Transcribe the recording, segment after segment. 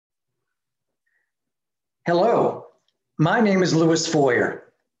Hello, my name is Louis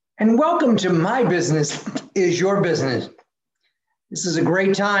Foyer, and welcome to My Business is Your Business. This is a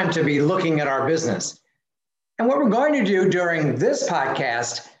great time to be looking at our business. And what we're going to do during this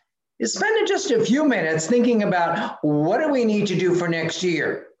podcast is spend just a few minutes thinking about what do we need to do for next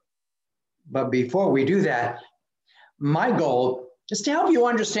year. But before we do that, my goal is to help you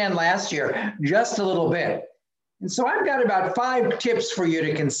understand last year just a little bit. And so I've got about 5 tips for you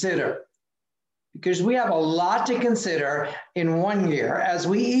to consider, because we have a lot to consider in one year as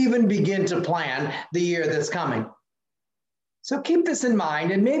we even begin to plan the year that's coming. So keep this in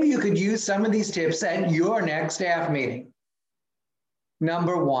mind, and maybe you could use some of these tips at your next staff meeting.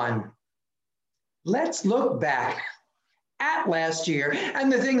 Number 1, let's look back at last year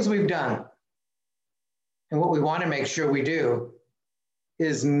and the things we've done. And what we want to make sure we do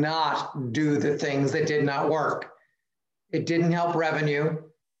is not do the things that did not work. It didn't help revenue.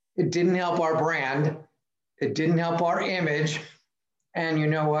 It didn't help our brand. It didn't help our image. And you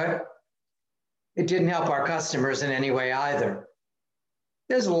know what? It didn't help our customers in any way either.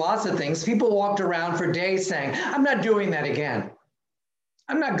 There's lots of things. People walked around for days saying, I'm not doing that again.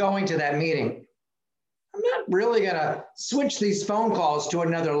 I'm not going to that meeting. I'm not really going to switch these phone calls to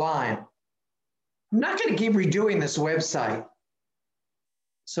another line. I'm not going to keep redoing this website.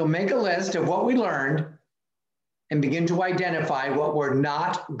 So make a list of what we learned and begin to identify what we're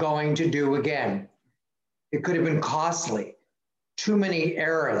not going to do again. It could have been costly, too many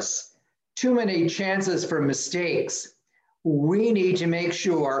errors, too many chances for mistakes. We need to make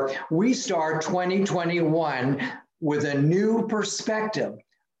sure we start 2021 with a new perspective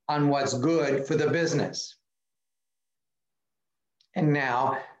on what's good for the business. And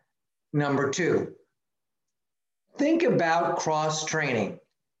now, number 2, think about cross-training.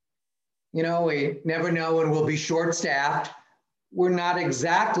 You know, we never know when we'll be short-staffed. We're not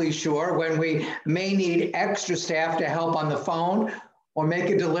exactly sure when we may need extra staff to help on the phone or make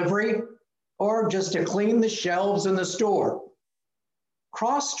a delivery or just to clean the shelves in the store.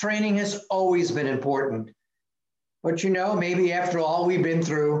 Cross-training has always been important. But you know, maybe after all we've been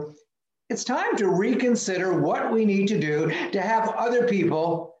through, it's time to reconsider what we need to do to have other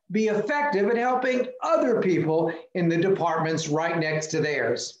people be effective at helping other people in the departments right next to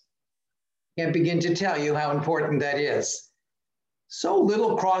theirs. Can't begin to tell you how important that is. So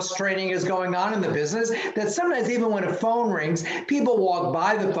little cross-training is going on in the business that sometimes even when a phone rings, people walk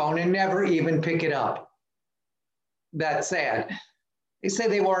by the phone and never even pick it up. That's sad. They say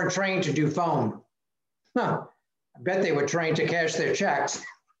they weren't trained to do phone. I bet they were trained to cash their checks.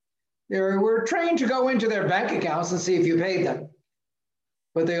 They were trained to go into their bank accounts and see if you paid them.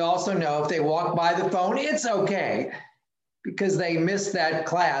 But they also know if they walk by the phone, it's okay, because they missed that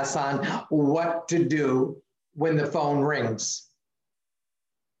class on what to do when the phone rings.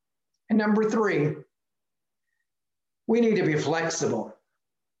 And number 3, we need to be flexible.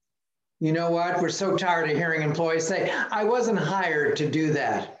 You know what? We're so tired of hearing employees say, I wasn't hired to do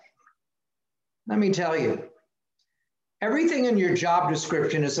that. Let me tell you, everything in your job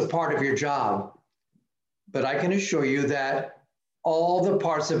description is a part of your job. But I can assure you that all the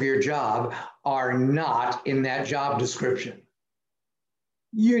parts of your job are not in that job description.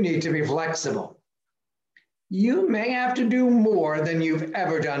 You need to be flexible. You may have to do more than you've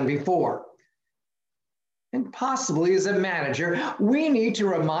ever done before. And possibly as a manager, we need to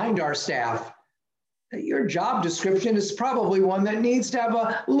remind our staff that your job description is probably one that needs to have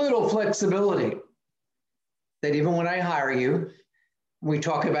a little flexibility. That even when I hire you, we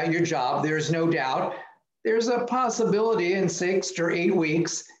talk about your job, there's no doubt there's a possibility in 6 to 8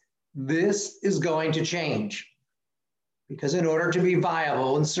 weeks, this is going to change. Because in order to be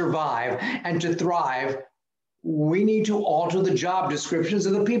viable and survive and to thrive, we need to alter the job descriptions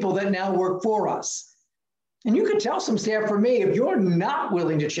of the people that now work for us. And you could tell some staff for me, if you're not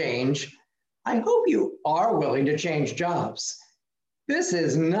willing to change, I hope you are willing to change jobs. This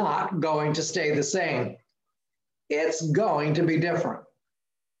is not going to stay the same. It's going to be different.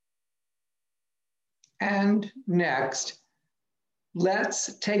 And next,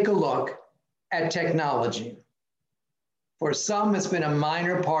 let's take a look at technology. For some, it's been a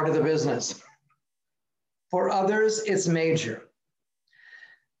minor part of the business. For others, it's major.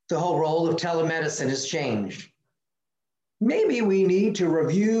 The whole role of telemedicine has changed. Maybe we need to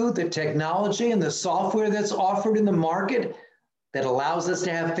review the technology and the software that's offered in the market that allows us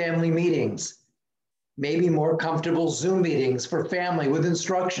to have family meetings. Maybe more comfortable Zoom meetings for family with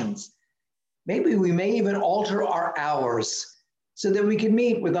instructions. Maybe we may even alter our hours so that we can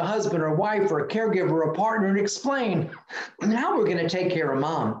meet with a husband or wife or a caregiver or a partner and explain how we're going to take care of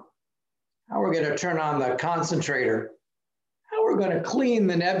mom, how we're going to turn on the concentrator, how we're going to clean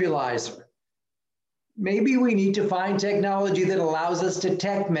the nebulizer. Maybe we need to find technology that allows us to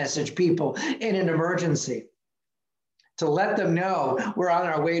text message people in an emergency, to let them know we're on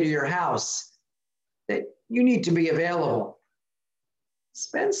our way to your house, that you need to be available.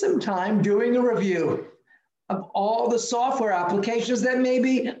 Spend some time doing a review of all the software applications that may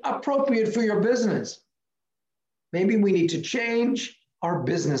be appropriate for your business. Maybe we need to change our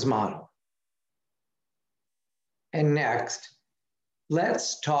business model. And next,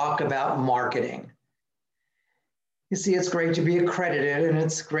 let's talk about marketing. You see, it's great to be accredited and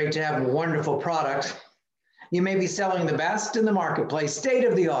it's great to have wonderful products. You may be selling the best in the marketplace, state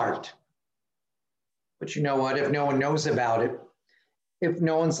of the art. But you know what? If no one knows about it, if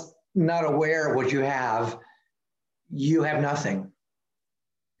no one's not aware of what you have nothing.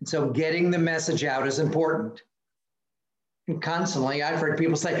 And so getting the message out is important. And constantly, I've heard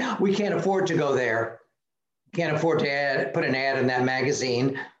people say, we can't afford to go there. Can't afford to put an ad in that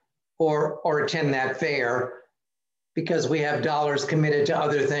magazine or attend that fair because we have dollars committed to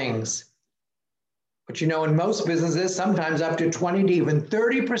other things. But you know, in most businesses, sometimes up to 20 to even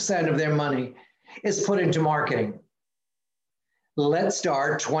 30% of their money is put into marketing. Let's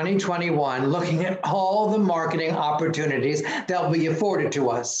start 2021 looking at all the marketing opportunities that will be afforded to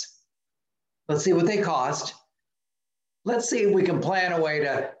us. Let's see what they cost. Let's see if we can plan a way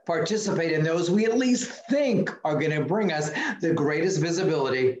to participate in those we at least think are going to bring us the greatest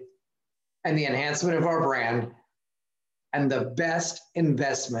visibility and the enhancement of our brand and the best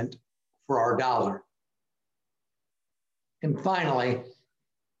investment for our dollar. And finally,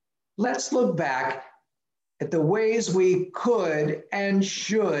 let's look back at the ways we could and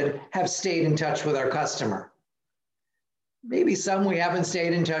should have stayed in touch with our customer. Maybe some we haven't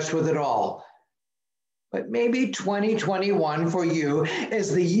stayed in touch with at all. But maybe 2021 for you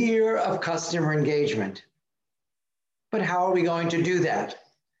is the year of customer engagement. But how are we going to do that?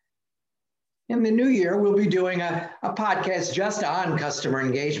 In the new year, we'll be doing a podcast just on customer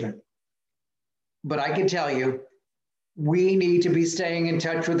engagement. But I can tell you, we need to be staying in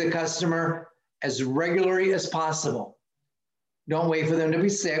touch with the customer as regularly as possible. Don't wait for them to be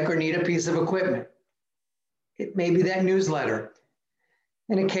sick or need a piece of equipment. It may be that newsletter,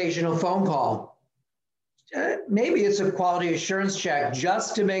 an occasional phone call. Maybe it's a quality assurance check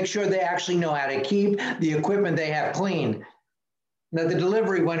just to make sure they actually know how to keep the equipment they have clean, that the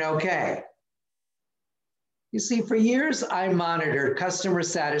delivery went okay. You see, for years, I monitored customer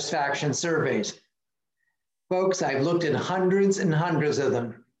satisfaction surveys. Folks, I've looked at hundreds and hundreds of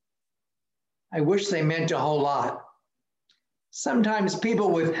them. I wish they meant a whole lot. Sometimes people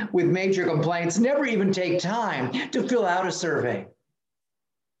with major complaints never even take time to fill out a survey.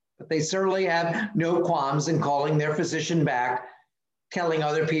 But they certainly have no qualms in calling their physician back, telling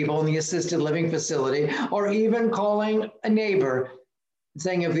other people in the assisted living facility, or even calling a neighbor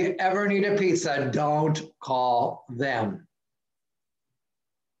saying, if you ever need a pizza, don't call them.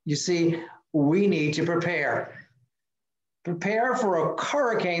 You see, we need to prepare. Prepare for a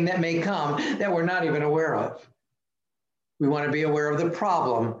hurricane that may come that we're not even aware of. We want to be aware of the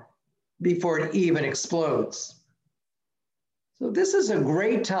problem before it even explodes. So this is a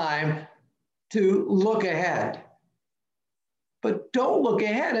great time to look ahead. But don't look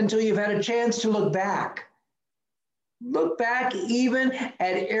ahead until you've had a chance to look back. Look back even at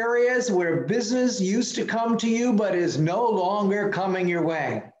areas where business used to come to you but is no longer coming your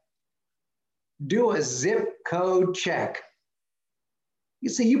way. Do a zip code check. You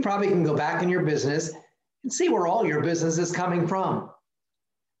see, you probably can go back in your business and see where all your business is coming from.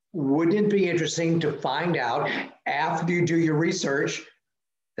 Wouldn't it be interesting to find out after you do your research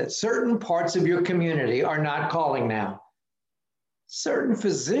that certain parts of your community are not calling now? Certain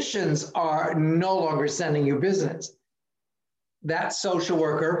physicians are no longer sending you business. That social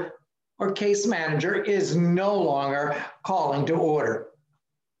worker or case manager is no longer calling to order.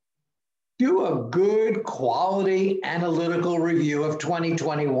 Do a good quality analytical review of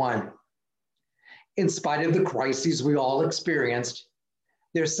 2021. In spite of the crises we all experienced,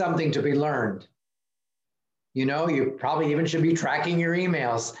 there's something to be learned. You know, you probably even should be tracking your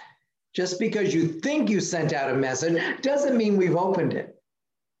emails. Just because you think you sent out a message doesn't mean we've opened it.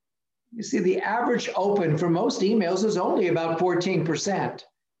 You see, the average open for most emails is only about 14%.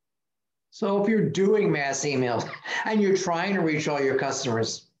 So if you're doing mass emails and you're trying to reach all your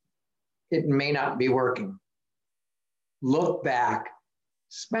customers, it may not be working. Look back.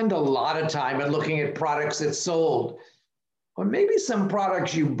 Spend a lot of time at looking at products that sold, or maybe some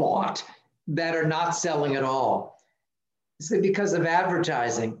products you bought that are not selling at all. Is it because of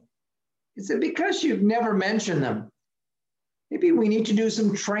advertising? Is it because you've never mentioned them? Maybe we need to do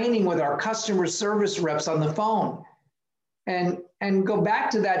some training with our customer service reps on the phone and And go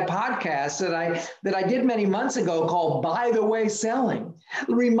back to that podcast that I did many months ago called By the Way Selling,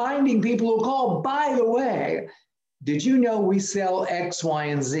 reminding people who call, by the way, did you know we sell X, Y,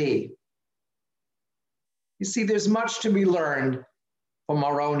 and Z? You see, there's much to be learned from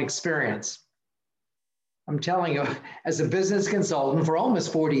our own experience. I'm telling you, as a business consultant for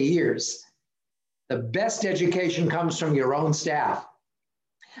almost 40 years, the best education comes from your own staff.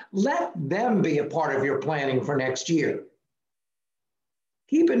 Let them be a part of your planning for next year.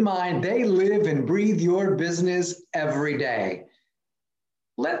 Keep in mind, they live and breathe your business every day.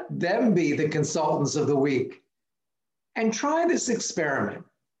 Let them be the consultants of the week. And try this experiment.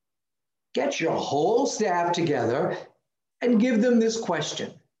 Get your whole staff together and give them this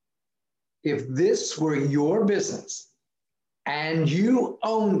question. If this were your business and you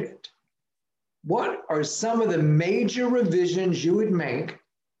owned it, what are some of the major revisions you would make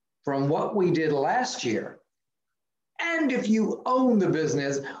from what we did last year? And if you own the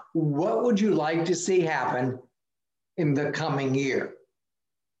business, what would you like to see happen in the coming year?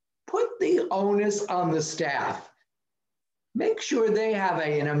 Put the onus on the staff. Make sure they have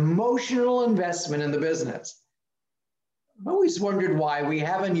an emotional investment in the business. I've always wondered why we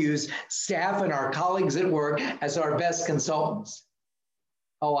haven't used staff and our colleagues at work as our best consultants.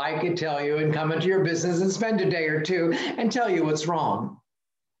 Oh, I could tell you and come into your business and spend a day or two and tell you what's wrong.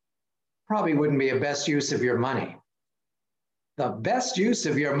 Probably wouldn't be a best use of your money. The best use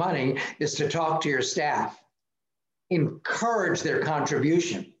of your money is to talk to your staff, encourage their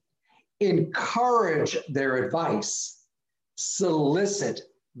contribution, encourage their advice, solicit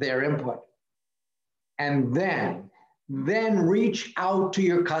their input, and then reach out to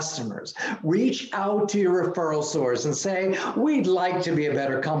your customers, reach out to your referral source and say, we'd like to be a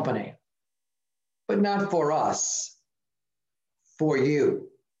better company, but not for us, for you.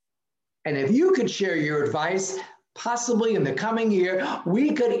 And if you could share your advice, possibly in the coming year,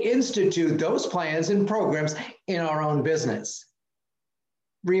 we could institute those plans and programs in our own business.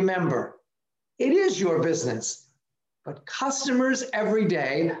 Remember, it is your business, but customers every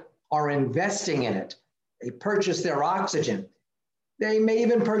day are investing in it. They purchase their oxygen. They may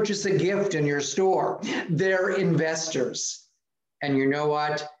even purchase a gift in your store. They're investors. And you know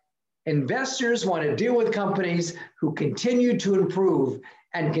what? Investors want to deal with companies who continue to improve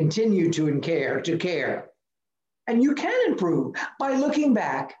and continue to care. And you can improve by looking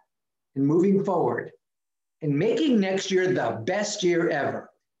back and moving forward and making next year the best year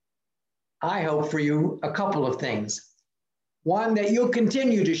ever. I hope for you a couple of things. One, that you'll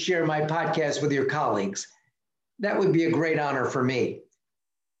continue to share my podcast with your colleagues. That would be a great honor for me.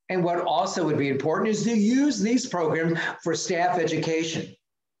 And what also would be important is to use these programs for staff education,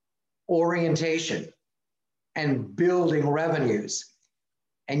 orientation, and building revenues.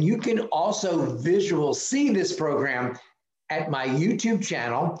 And you can also see this program at my YouTube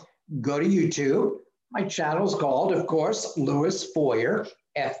channel. Go to YouTube. My channel is called, of course, Louis Feuer,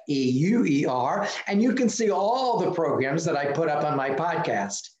 F-E-U-E-R, and you can see all the programs that I put up on my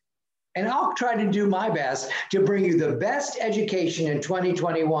podcast. And I'll try to do my best to bring you the best education in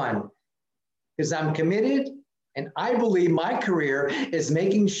 2021, because I'm committed and I believe my career is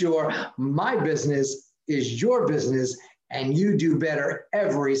making sure my business is your business and you do better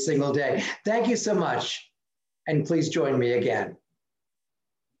every single day. Thank you so much, and please join me again.